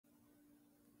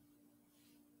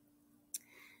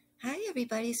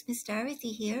everybody, it's Miss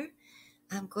Dorothy here.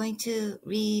 I'm going to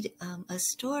read a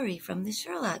story from the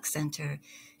Sherlock Center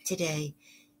today.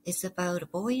 It's about a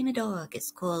boy and a dog.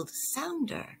 It's called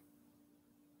Sounder.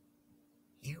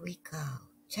 Here we go.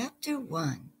 Chapter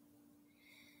 1.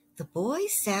 The boy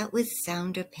sat with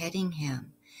Sounder petting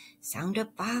him. Sounder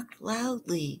barked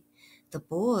loudly. The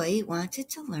boy wanted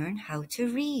to learn how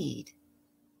to read.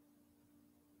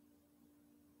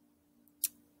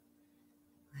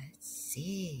 Let's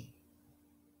see.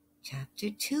 Chapter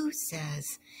 2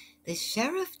 says, the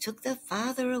sheriff took the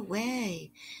father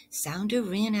away. Sounder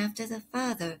ran after the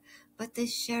father, but the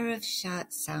sheriff shot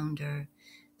Sounder.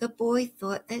 The boy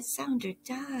thought that Sounder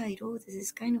died. Oh, this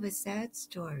is kind of a sad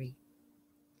story.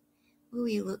 Oh,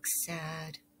 he looks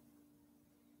sad.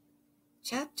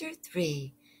 Chapter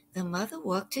 3. The mother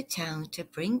walked to town to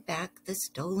bring back the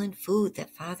stolen food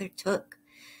that father took.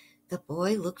 The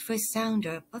boy looked for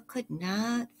Sounder, but could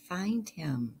not find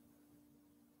him.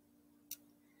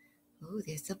 Oh,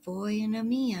 there's a boy and a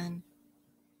man.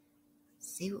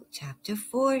 Let's see what chapter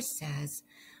 4 says.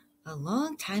 A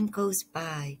long time goes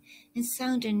by, and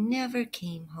Sounder never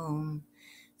came home.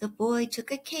 The boy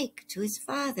took a cake to his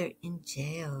father in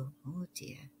jail. Oh,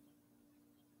 dear.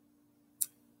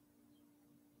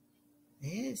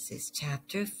 This is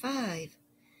chapter 5.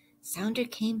 Sounder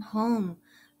came home,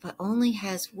 but only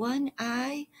has one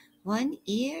eye, one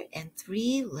ear, and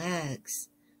 3 legs.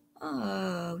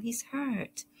 Oh, he's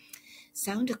hurt.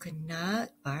 Sounder could not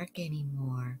bark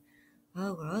anymore.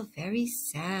 Oh, we're all very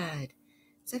sad.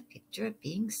 It's a picture of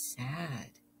being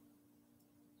sad.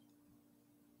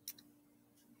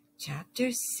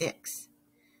 Chapter 6.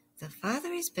 The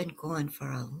father has been gone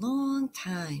for a long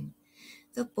time.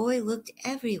 The boy looked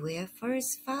everywhere for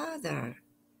his father.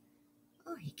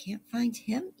 Oh, he can't find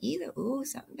him either. Oh,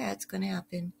 something bad's going to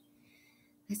happen.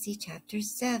 Let's see chapter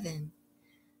 7.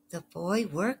 The boy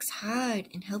works hard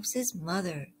and helps his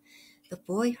mother. The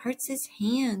boy hurts his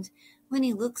hand when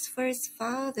he looks for his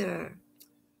father.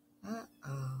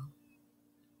 Uh-oh.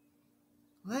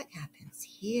 What happens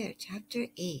here? Chapter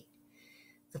 8.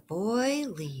 The boy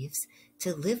leaves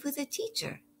to live with a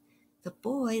teacher. The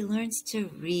boy learns to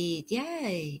read.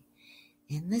 Yay!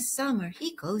 In the summer,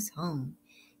 he goes home.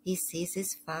 He sees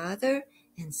his father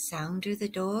and Sounder the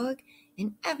dog,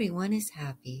 and everyone is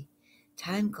happy.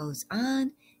 Time goes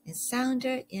on, and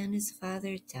Sounder and his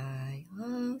father die.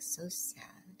 Oh, so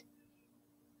sad.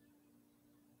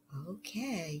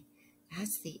 Okay,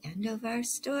 that's the end of our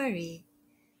story.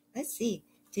 Let's see,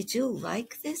 did you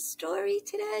like this story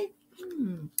today?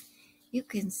 You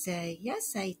can say,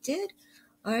 yes, I did,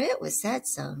 or it was sad,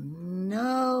 so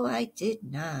no, I did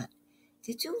not.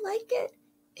 Did you like it?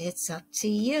 It's up to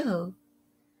you.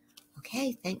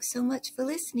 Okay, thanks so much for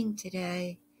listening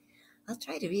today. I'll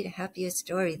try to read a happier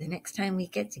story the next time we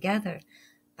get together.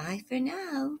 Bye for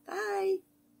now. Bye.